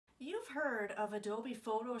heard of Adobe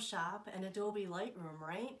Photoshop and Adobe Lightroom,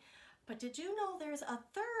 right? But did you know there's a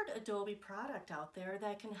third Adobe product out there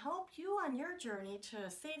that can help you on your journey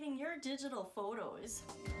to saving your digital photos?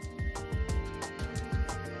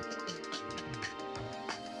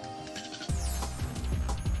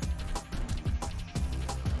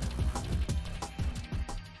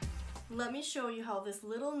 Let me show you how this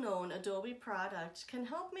little known Adobe product can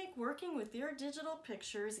help make working with your digital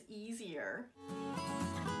pictures easier.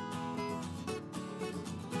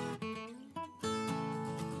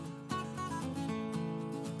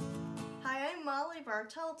 Hi, I'm Molly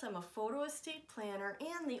Bartelt. I'm a photo estate planner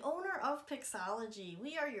and the owner of Pixologie.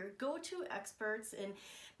 We are your go-to experts in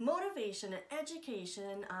motivation and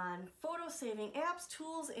education on photo saving apps,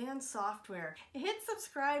 tools, and software. Hit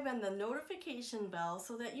subscribe and the notification bell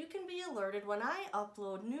so that you can be alerted when I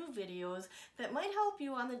upload new videos that might help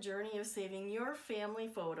you on the journey of saving your family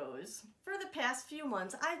photos. For the past few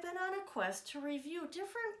months, I've been on a quest to review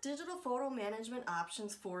different digital photo management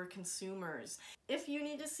options for consumers. If you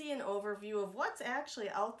need to see an overview of what's actually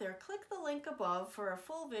out there, click the link above for a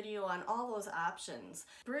full video on all those options.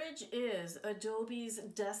 Bridge is Adobe's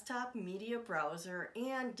desktop media browser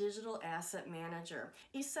and digital asset manager.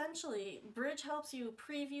 Essentially, Bridge helps you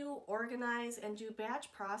preview, organize, and do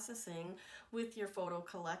batch processing with your photo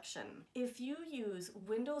collection. If you use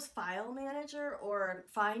Windows File Manager or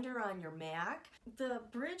Finder on your Mac, the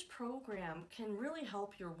Bridge program can really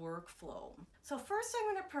help your workflow. So first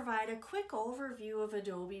I'm going to provide a quick overview of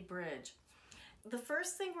Adobe Bridge. The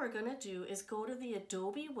first thing we're going to do is go to the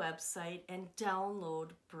Adobe website and download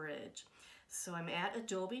Bridge. So I'm at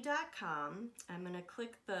adobe.com. I'm going to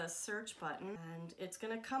click the search button and it's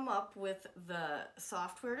going to come up with the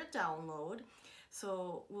software to download.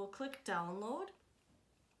 So we'll click download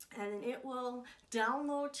and it will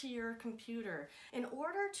download to your computer. In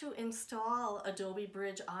order to install Adobe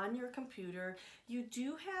Bridge on your computer, you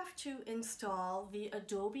do have to install the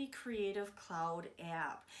Adobe Creative Cloud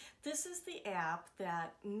app. This is the app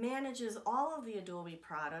that manages all of the Adobe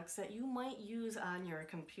products that you might use on your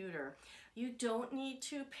computer. You don't need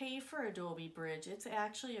to pay for Adobe Bridge. It's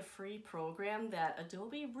actually a free program that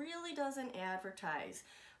Adobe really doesn't advertise.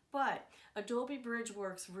 But Adobe Bridge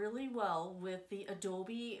works really well with the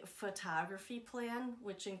Adobe Photography Plan,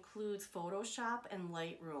 which includes Photoshop and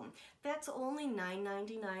Lightroom. That's only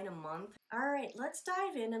 $9.99 a month. All right, let's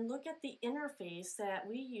dive in and look at the interface that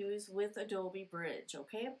we use with Adobe Bridge,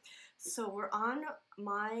 okay? So we're on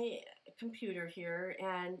my computer here,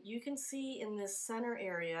 and you can see in this center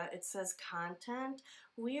area, it says Content.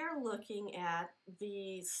 We are looking at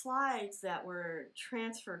the slides that were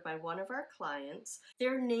transferred by one of our clients.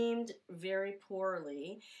 They're named very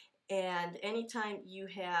poorly, and anytime you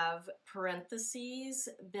have parentheses,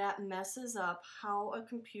 that messes up how a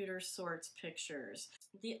computer sorts pictures.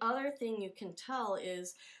 The other thing you can tell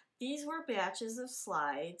is these were batches of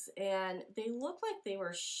slides and they look like they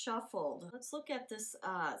were shuffled. Let's look at this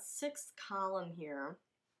sixth column here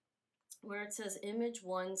where it says image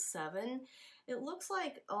 1-7. It looks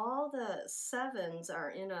like all the 7s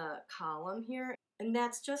are in a column here, and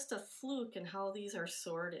that's just a fluke in how these are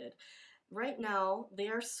sorted. Right now, they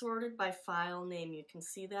are sorted by file name. You can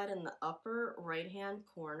see that in the upper right-hand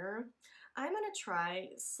corner. I'm going to try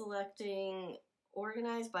selecting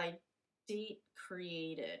Organize by Date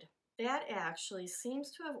Created. That actually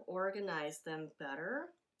seems to have organized them better.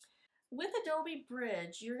 With Adobe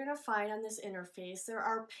Bridge, you're going to find on this interface there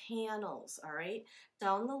are panels, all right?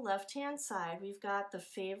 Down the left-hand side, we've got the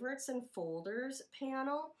Favorites and Folders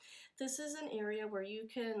panel. This is an area where you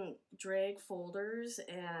can drag folders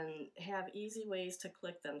and have easy ways to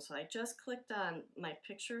click them. So I just clicked on my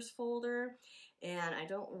Pictures folder, and I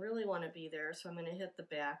don't really want to be there, so I'm going to hit the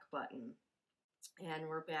back button. And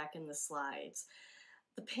we're back in the slides.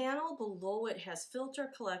 The panel below it has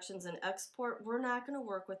filter, collections, and export. We're not going to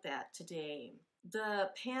work with that today. The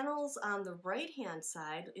panels on the right-hand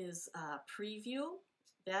side is preview.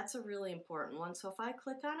 That's a really important one. So if I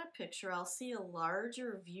click on a picture, I'll see a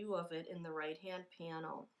larger view of it in the right-hand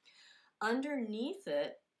panel. Underneath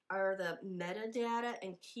it are the metadata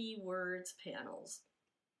and keywords panels.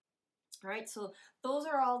 All right, so those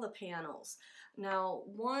are all the panels. Now,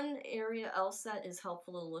 one area else that is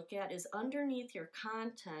helpful to look at is underneath your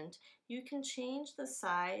content, you can change the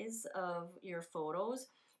size of your photos.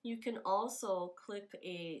 You can also click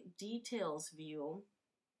a details view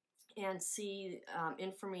and see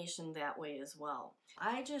information that way as well.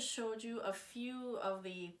 I just showed you a few of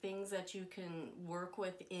the things that you can work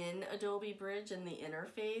with in Adobe Bridge in the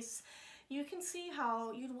interface. You can see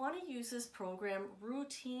how you'd want to use this program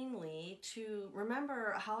routinely to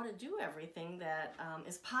remember how to do everything that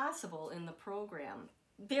is possible in the program.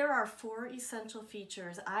 There are 4 essential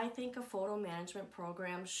features I think a photo management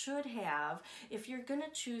program should have if you're going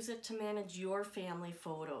to choose it to manage your family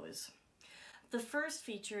photos. The first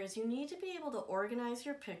feature is you need to be able to organize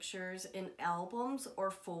your pictures in albums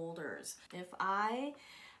or folders. If I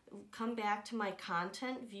come back to my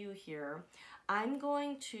content view here, I'm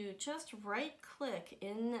going to just right click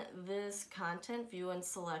in this content view and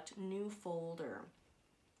select new folder.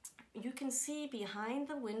 You can see behind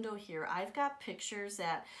the window here, I've got pictures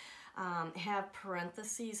that have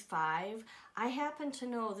parentheses 5. I happen to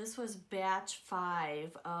know this was batch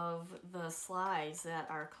 5 of the slides that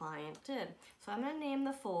our client did. So I'm going to name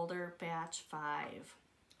the folder batch 5.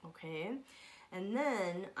 Okay, and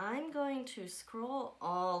then I'm going to scroll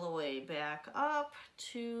all the way back up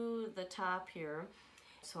to the top here.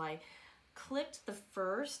 So I clicked the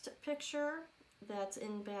first picture that's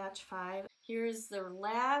in batch 5. Here's the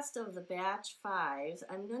last of the batch 5s.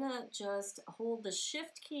 I'm gonna just hold the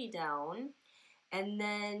shift key down, and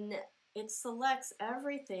then it selects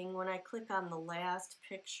everything when I click on the last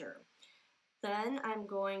picture. Then I'm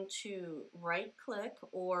going to right click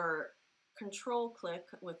or control click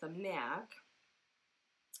with a Mac,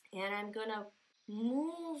 and I'm gonna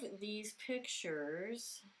move these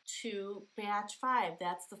pictures to batch 5.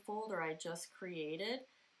 That's the folder I just created.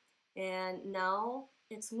 And now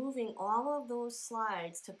it's moving all of those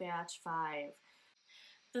slides to batch 5.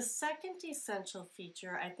 The second essential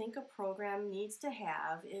feature I think a program needs to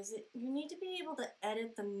have is you need to be able to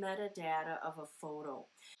edit the metadata of a photo.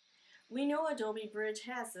 We know Adobe Bridge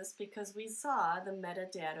has this because we saw the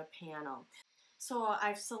metadata panel. So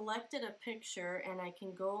I've selected a picture and I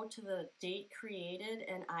can go to the date created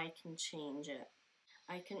and I can change it.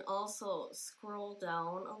 I can also scroll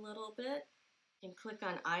down a little bit and click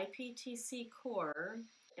on IPTC Core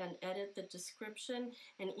and edit the description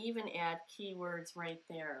and even add keywords right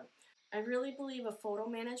there. I really believe a photo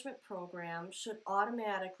management program should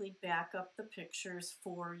automatically back up the pictures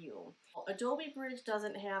for you. Adobe Bridge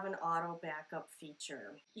doesn't have an auto backup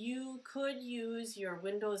feature. You could use your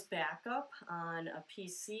Windows backup on a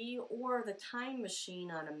PC or the Time Machine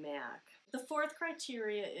on a Mac. The fourth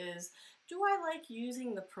criteria is, do I like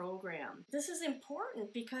using the program? This is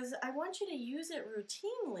important because I want you to use it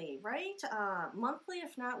routinely, right? Monthly,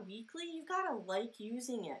 if not weekly, you've got to like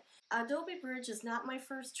using it. Adobe Bridge is not my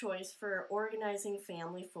first choice for organizing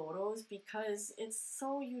family photos because it's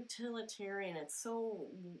so utilitarian, it's so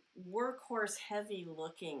workhorse heavy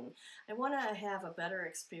looking. I want to have a better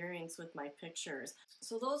experience with my pictures.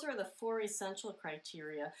 So those are the 4 essential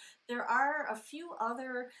criteria. There are a few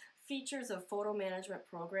other features of photo management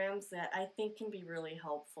programs that I think can be really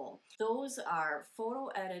helpful. Those are photo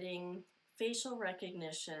editing, facial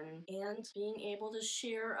recognition, and being able to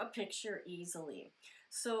share a picture easily.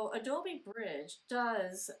 So Adobe Bridge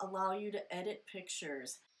does allow you to edit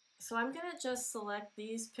pictures. So I'm going to just select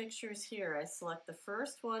these pictures here. I select the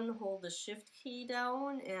first one, hold the shift key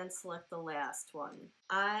down, and select the last one.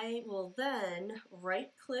 I will then right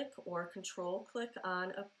click or control click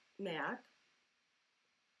on a Mac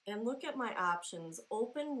and look at my options.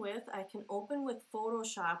 I can open with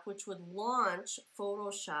Photoshop, which would launch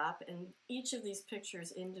Photoshop and each of these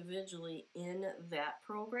pictures individually in that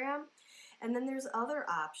program. And then there's other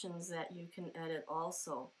options that you can edit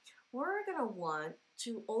also. We're going to want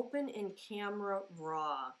to open in Camera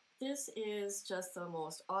Raw. This is just the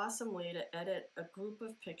most awesome way to edit a group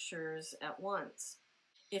of pictures at once.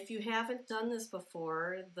 If you haven't done this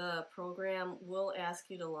before, the program will ask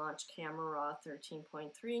you to launch Camera Raw 13.3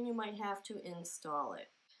 and you might have to install it.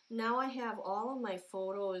 Now I have all of my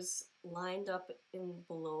photos lined up in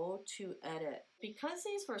below to edit. Because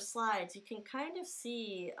these were slides, you can kind of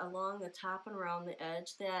see along the top and around the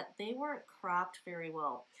edge that they weren't cropped very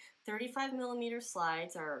well. 35mm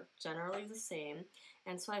slides are generally the same,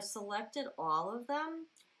 and so I've selected all of them.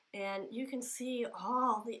 And you can see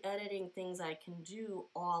all the editing things I can do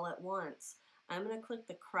all at once. I'm going to click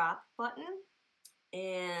the crop button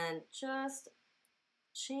and just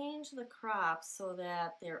change the crop so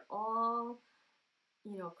that they're all,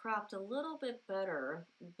 cropped a little bit better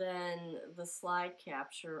than the slide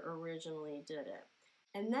capture originally did it.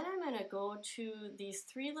 And then I'm going to go to these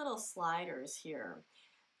 3 little sliders here.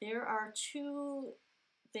 There are 2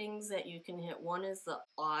 things that you can hit. One is the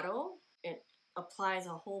auto. It applies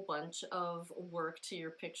a whole bunch of work to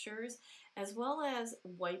your pictures, as well as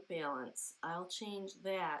white balance. I'll change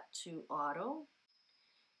that to auto,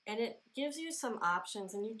 and it gives you some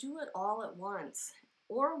options, and you do it all at once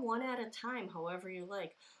or one at a time, however you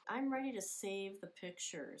like. I'm ready to save the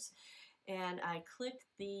pictures, and I click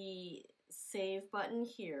the save button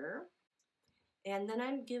here, And then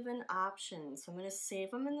I'm given options. So I'm going to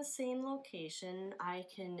save them in the same location. I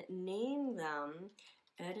can name them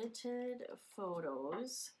edited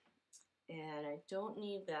photos, and I don't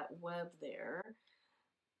need that web there.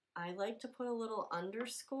 I like to put a little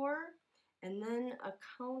underscore and then a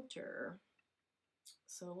counter.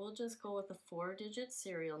 So we'll just go with a 4-digit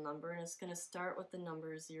serial number, and it's going to start with the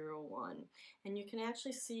number 01. And you can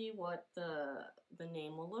actually see what the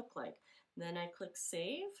name will look like. Then I click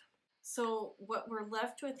Save. So what we're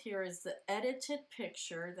left with here is the edited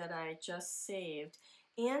picture that I just saved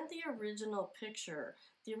and the original picture.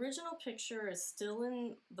 The original picture is still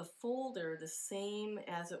in the folder the same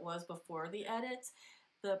as it was before the edits.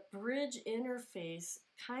 The bridge interface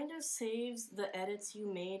kind of saves the edits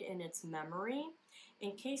you made in its memory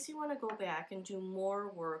in case you want to go back and do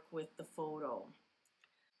more work with the photo.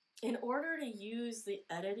 In order to use the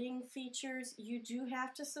editing features, you do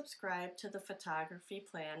have to subscribe to the photography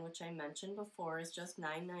plan, which I mentioned before is just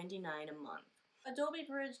 $9.99 a month. Adobe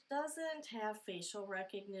Bridge doesn't have facial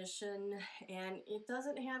recognition, and it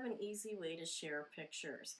doesn't have an easy way to share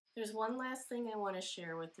pictures. There's one last thing I want to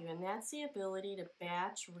share with you, and that's the ability to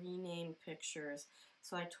batch rename pictures.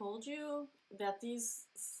 So I told you that these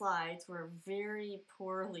slides were very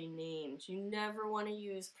poorly named. You never want to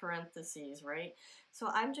use parentheses, right? So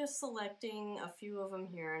I'm just selecting a few of them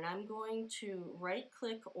here, and I'm going to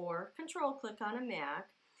right-click or control-click on a Mac,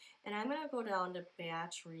 and I'm going to go down to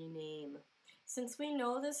Batch Rename. Since we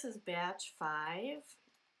know this is batch 5,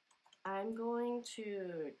 I'm going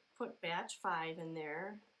to put batch 5 in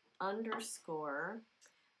there, underscore,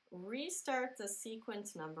 restart the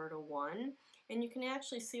sequence number to 1, and you can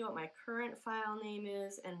actually see what my current file name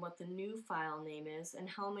is and what the new file name is and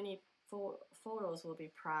how many photos will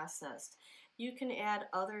be processed. You can add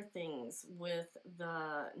other things with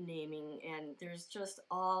the naming, and there's just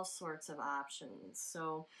all sorts of options.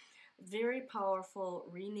 So very powerful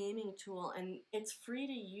renaming tool, and it's free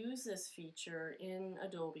to use this feature in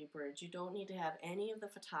Adobe Bridge. You don't need to have any of the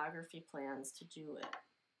photography plans to do it.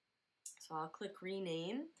 So I'll click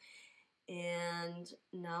rename, and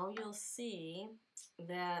now you'll see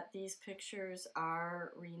that these pictures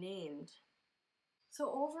are renamed. So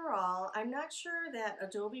overall, I'm not sure that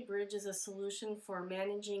Adobe Bridge is a solution for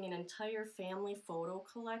managing an entire family photo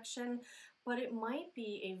collection, but it might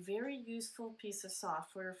be a very useful piece of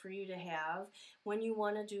software for you to have when you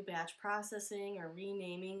want to do batch processing or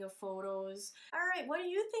renaming of photos. All right, what do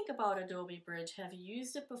you think about Adobe Bridge? Have you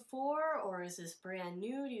used it before, or is this brand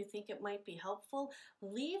new? Do you think it might be helpful?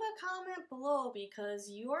 Leave a comment below because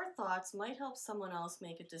your thoughts might help someone else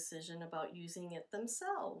make a decision about using it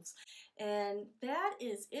themselves. And that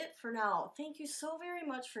is it for now. Thank you so very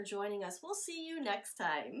much for joining us. We'll see you next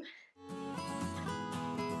time.